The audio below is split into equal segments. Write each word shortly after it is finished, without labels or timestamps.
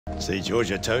See,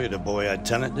 George, I tell you, the boy had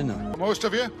talent, didn't I? Most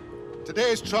of you,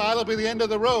 today's trial will be the end of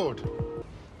the road.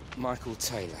 Michael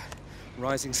Taylor,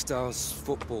 Rising Stars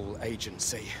Football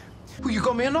Agency. Well, you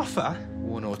got me an offer?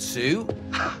 One or two.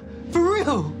 For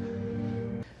real?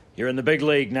 You're in the big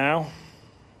league now.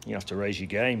 You have to raise your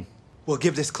game. We'll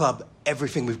give this club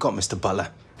everything we've got, Mr. Butler.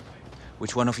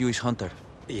 Which one of you is Hunter?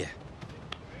 Yeah.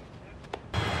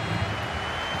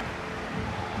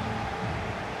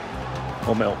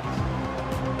 Or Mill.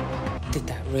 Did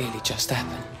that really just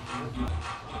happen?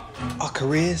 Our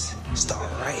careers start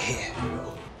right here.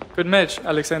 Good match,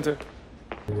 Alexander.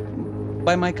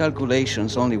 By my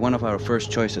calculations, only one of our first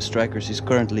choice strikers is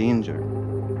currently injured.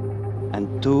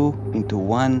 And 2 into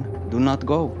 1 do not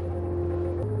go.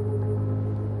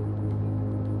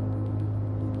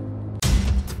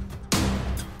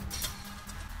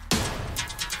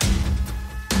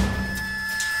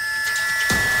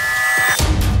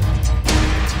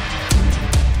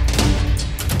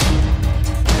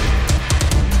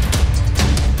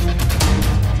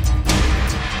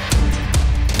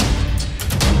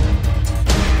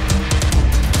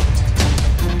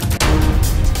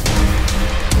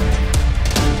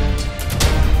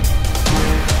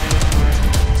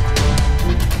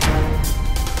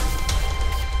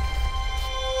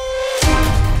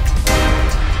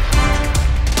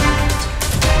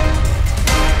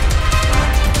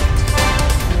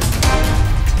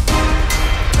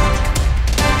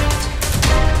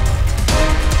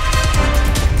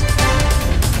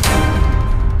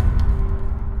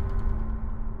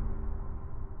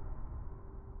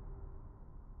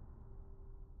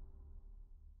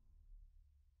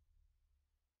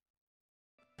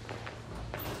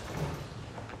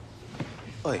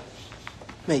 Oi,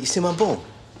 mate, you see my ball?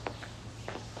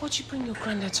 Why'd you bring your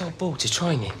granddad's old ball to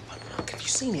training? Look, have you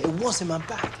seen it? It was in my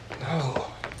bag. No.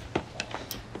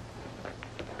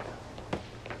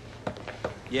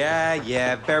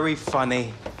 Yeah, very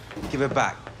funny. Give it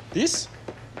back. This?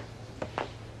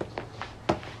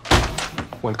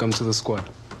 Welcome to the squad.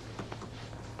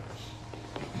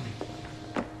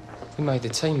 You made the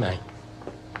team, mate.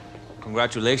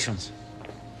 Congratulations.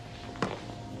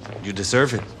 You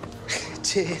deserve it.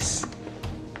 Cheers.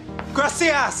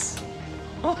 Gracias!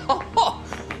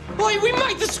 Wait, we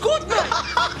made the squad, mate!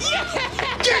 Yeah!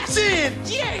 Get in!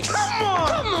 Yes! Come on!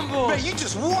 Come on, boy! Mate, you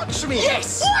just watch me!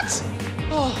 Yes! What?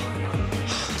 Oh,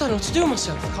 I don't know what to do with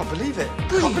myself. I can't believe it. I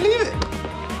Brilliant. can't believe it.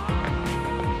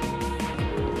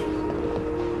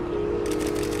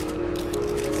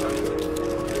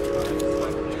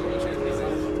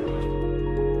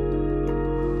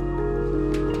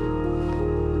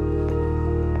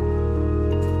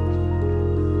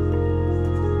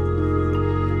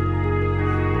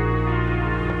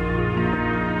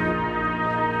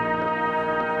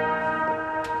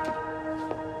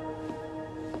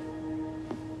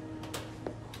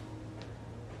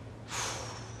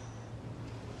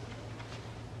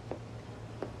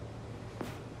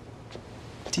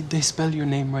 Did they spell your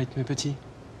name right, mes petits?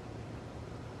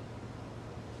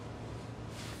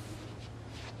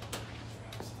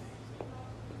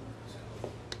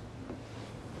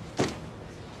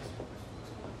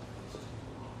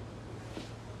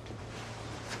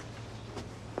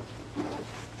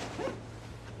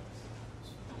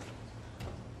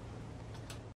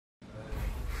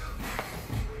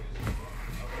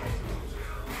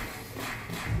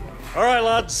 All right,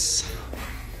 lads.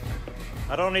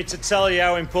 I don't need to tell you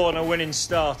how important a winning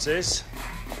start is.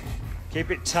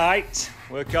 Keep it tight,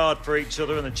 work hard for each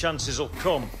other, and the chances will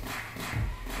come.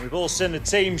 We've all seen the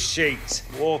team sheet.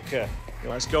 Walker,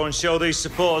 let's go and show these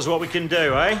supporters what we can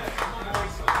do, eh?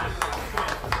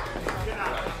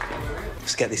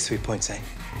 Let's get these 3 points, eh?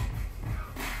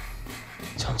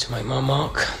 Time to make my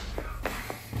mark.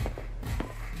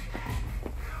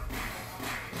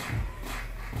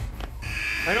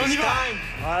 Hang on, time.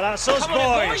 All right, that's us, Come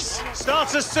on, boys.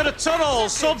 Starters to the tunnel,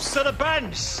 subs to the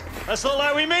bench. Let's look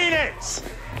like we mean it.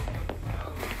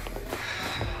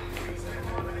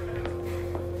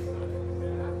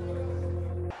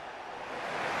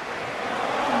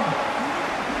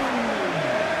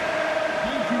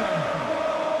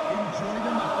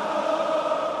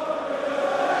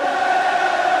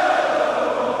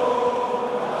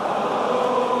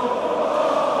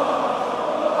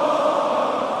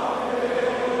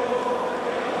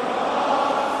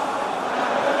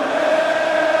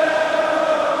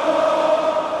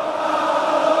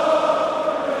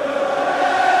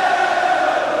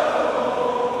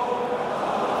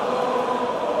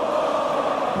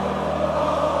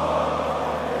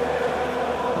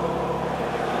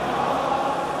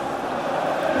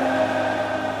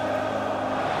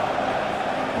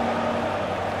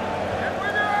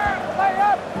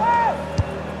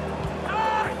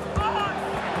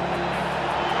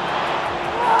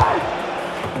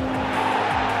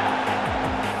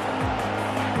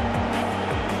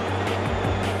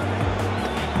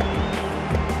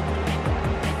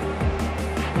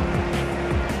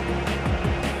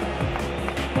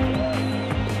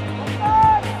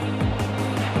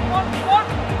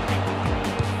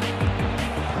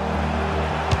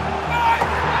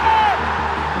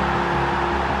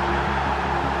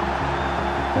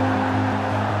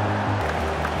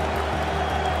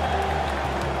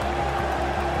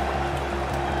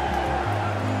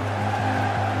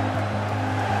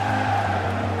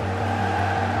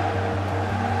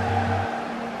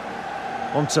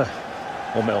 Hunter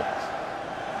or Mill?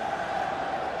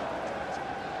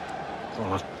 Come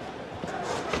on, lad.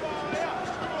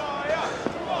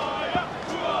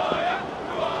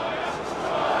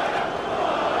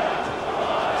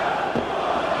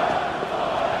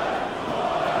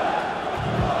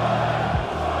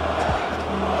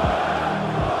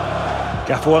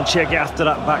 Gaffer wants you to get after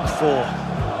that back four.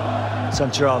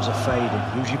 Centre halves are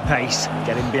fading. Use your pace,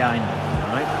 get in behind them,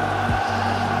 all right?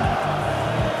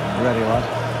 You ready, lad?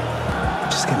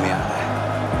 Just get me out of there.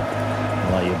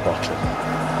 I'll let you bottle.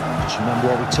 Just remember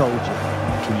what we told you.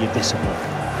 Keep your discipline.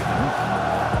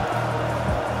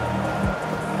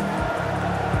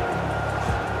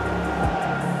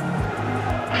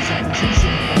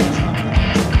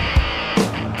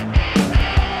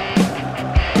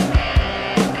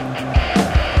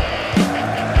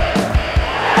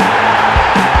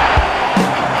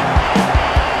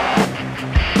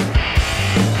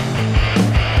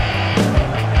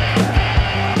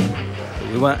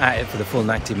 We weren't at it for the full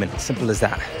 90 minutes, simple as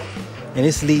that. In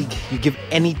this league, you give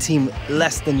any team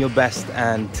less than your best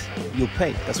and you'll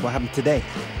pay. That's what happened today.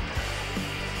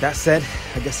 That said,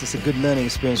 I guess it's a good learning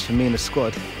experience for me and the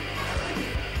squad.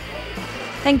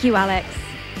 Thank you, Alex.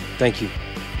 Thank you.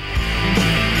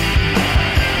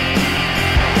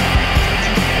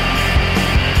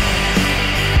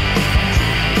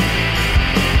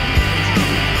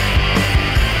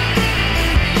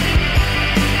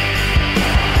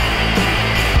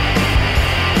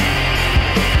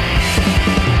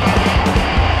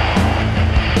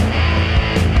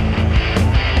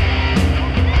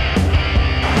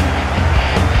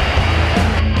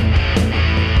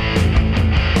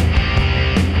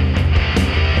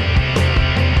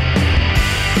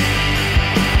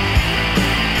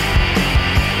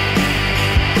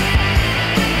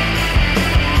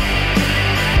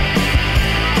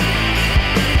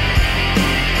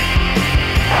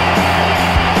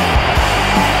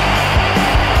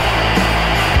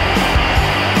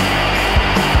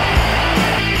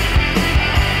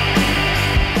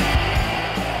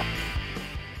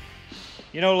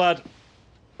 You know, lad,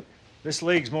 this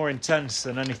league's more intense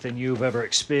than anything you've ever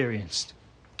experienced.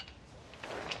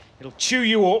 It'll chew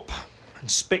you up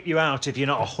and spit you out if you're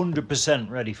not 100%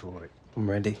 ready for it. I'm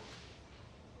ready.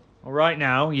 Well, right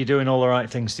now, you're doing all the right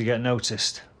things to get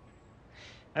noticed.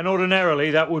 And ordinarily,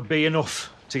 that would be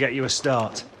enough to get you a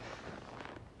start.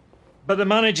 But the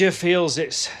manager feels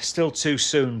it's still too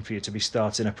soon for you to be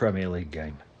starting a Premier League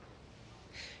game.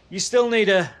 You still need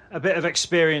a bit of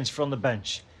experience from the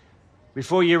bench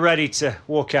before you're ready to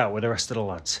walk out with the rest of the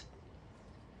lads.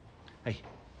 Hey,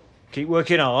 keep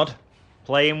working hard,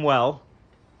 playing well,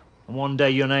 and one day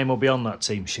your name will be on that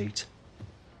team sheet.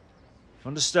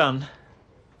 Understand?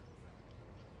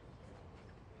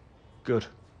 Good.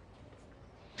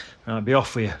 I'll be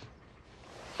off with you.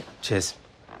 Cheers.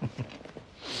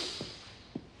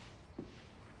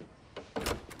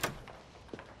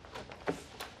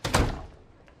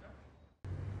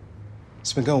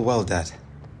 It's been going well, Dad.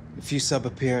 A few sub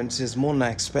appearances, more than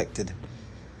I expected.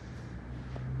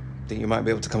 Think you might be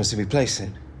able to come and see me play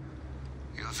soon?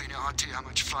 You have any idea how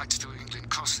much flights to England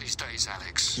cost these days,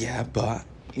 Alex? Yeah, but,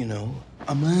 you know,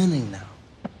 I'm earning now.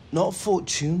 Not a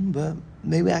fortune, but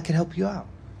maybe I can help you out.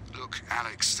 Look,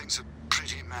 Alex, things are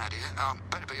pretty mad here.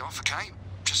 Better be off, okay?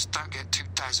 Just don't get too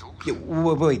dazzled. Yeah,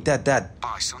 wait, Dad.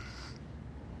 Bye, son.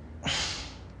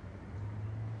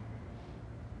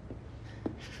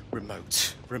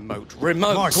 Remote.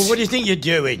 Michael, what do you think you're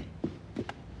doing?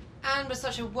 And with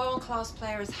such a world-class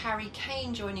player as Harry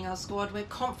Kane joining our squad, we're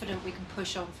confident we can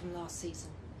push on from last season.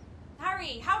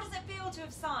 Harry, how does it feel to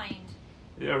have signed?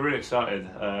 Yeah, really excited.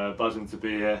 Buzzing to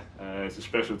be here. It's a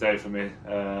special day for me.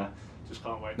 Just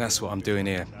can't wait. That's what I'm doing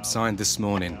here. Signed this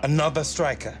morning. Another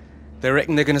striker. They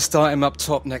reckon they're going to start him up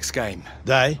top next game.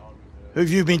 They? Who've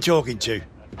you been talking to?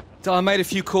 I made a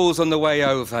few calls on the way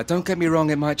over. Don't get me wrong,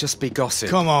 it might just be gossip.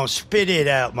 Come on, spit it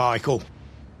out, Michael.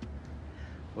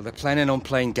 Well, they're planning on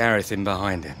playing Gareth in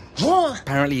behind him. What?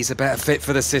 Apparently he's a better fit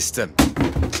for the system. And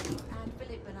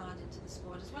Philip Bernard into the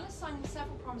squad, as well as signing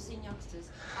several promising youngsters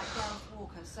like Gareth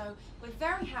Walker. So we're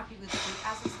very happy with the group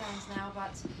as it stands now,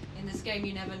 but in this game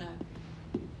you never know.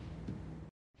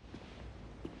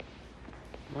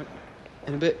 Right.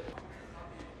 In a bit.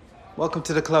 Welcome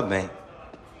to the club, mate.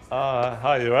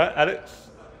 Hi, you alright, Alex?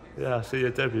 Yeah, I see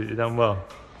your debut. You've done well.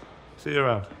 See you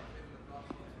around.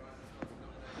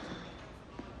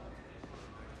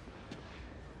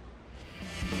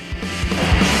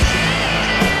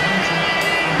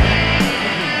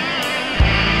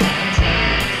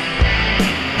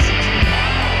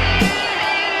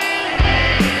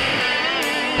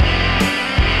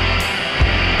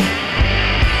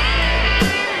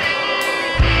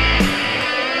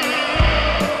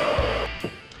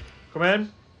 Come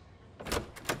in.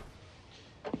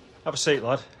 Have a seat,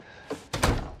 lad.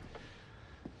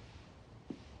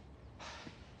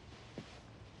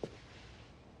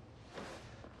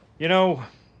 You know,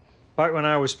 back when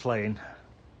I was playing,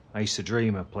 I used to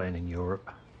dream of playing in Europe.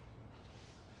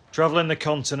 Travelling the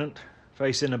continent,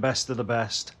 facing the best of the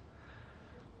best.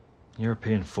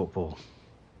 European football.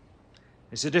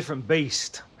 It's a different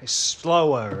beast. It's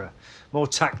slower, more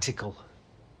tactical.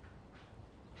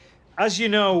 As you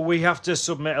know, we have to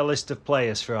submit a list of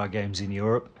players for our games in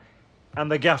Europe,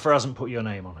 and the gaffer hasn't put your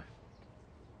name on it.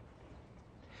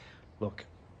 Look,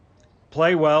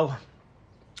 play well,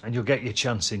 and you'll get your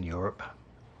chance in Europe,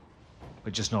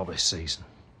 but just not this season.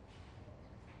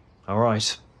 All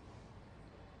right.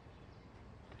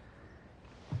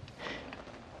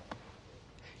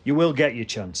 You will get your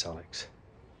chance, Alex.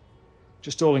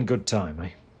 Just all in good time, eh?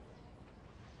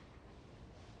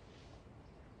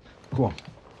 Go on.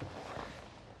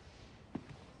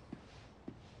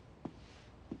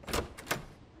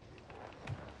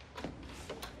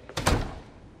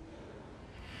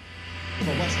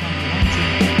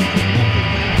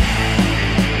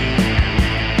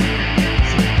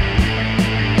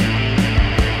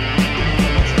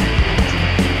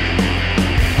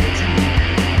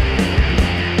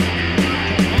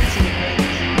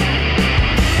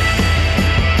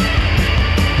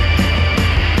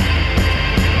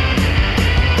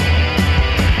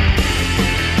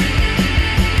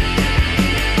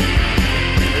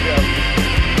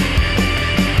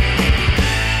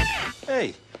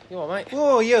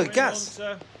 Oh, yo, Gaz.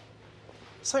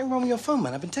 Something wrong with your phone,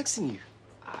 man. I've been texting you.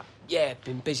 Yeah,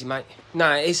 been busy, mate.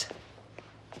 No, it is.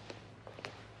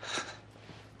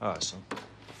 All right, son.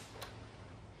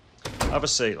 Have a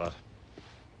seat, lad.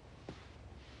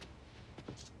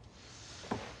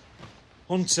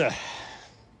 Hunter,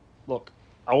 look,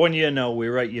 I want you to know we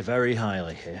rate you very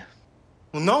highly here.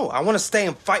 Well, no, I want to stay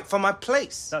and fight for my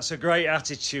place. That's a great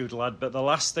attitude, lad, but the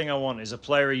last thing I want is a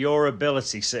player of your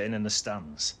ability sitting in the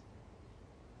stands.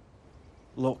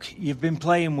 Look, you've been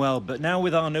playing well, but now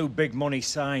with our new big money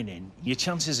signing, your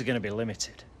chances are going to be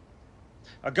limited.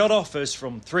 I got offers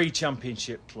from 3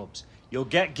 championship clubs. You'll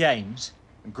get games,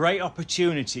 a great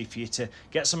opportunity for you to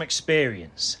get some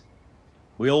experience.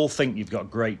 We all think you've got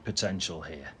great potential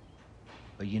here,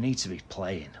 but you need to be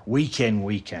playing, week in,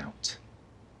 week out.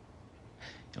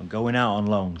 And going out on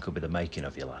loan could be the making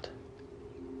of you, lad.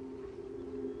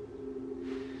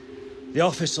 The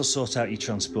office will sort out your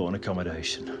transport and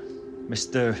accommodation.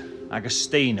 Mr.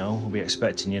 Agostino will be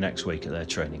expecting you next week at their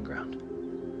training ground.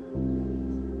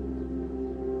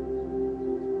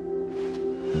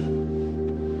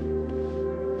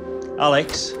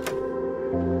 Alex,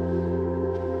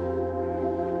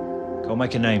 go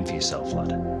make a name for yourself,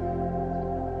 lad.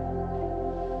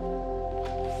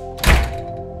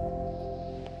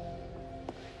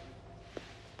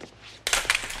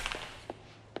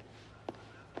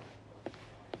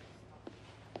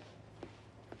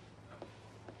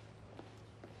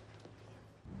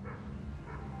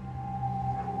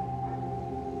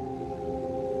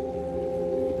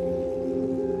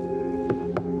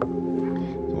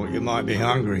 You might be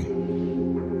hungry.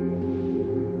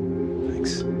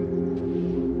 Thanks.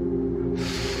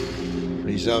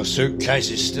 These old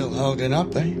suitcases still holding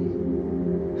up, eh?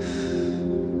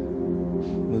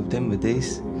 Moved in with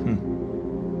these.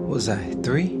 What was I,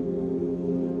 3?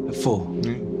 4?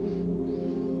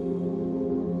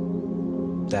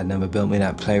 Dad never built me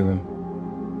that playroom.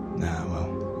 Nah, well,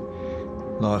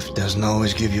 life doesn't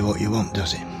always give you what you want,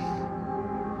 does it?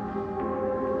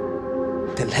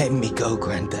 They're letting me go,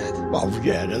 Granddad. Well,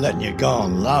 yeah, they're letting you go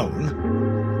on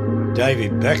loan.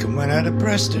 David Beckham went out of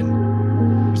Preston.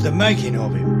 It was the making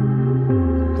of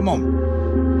him. Come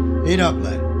on, eat up,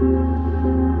 lad.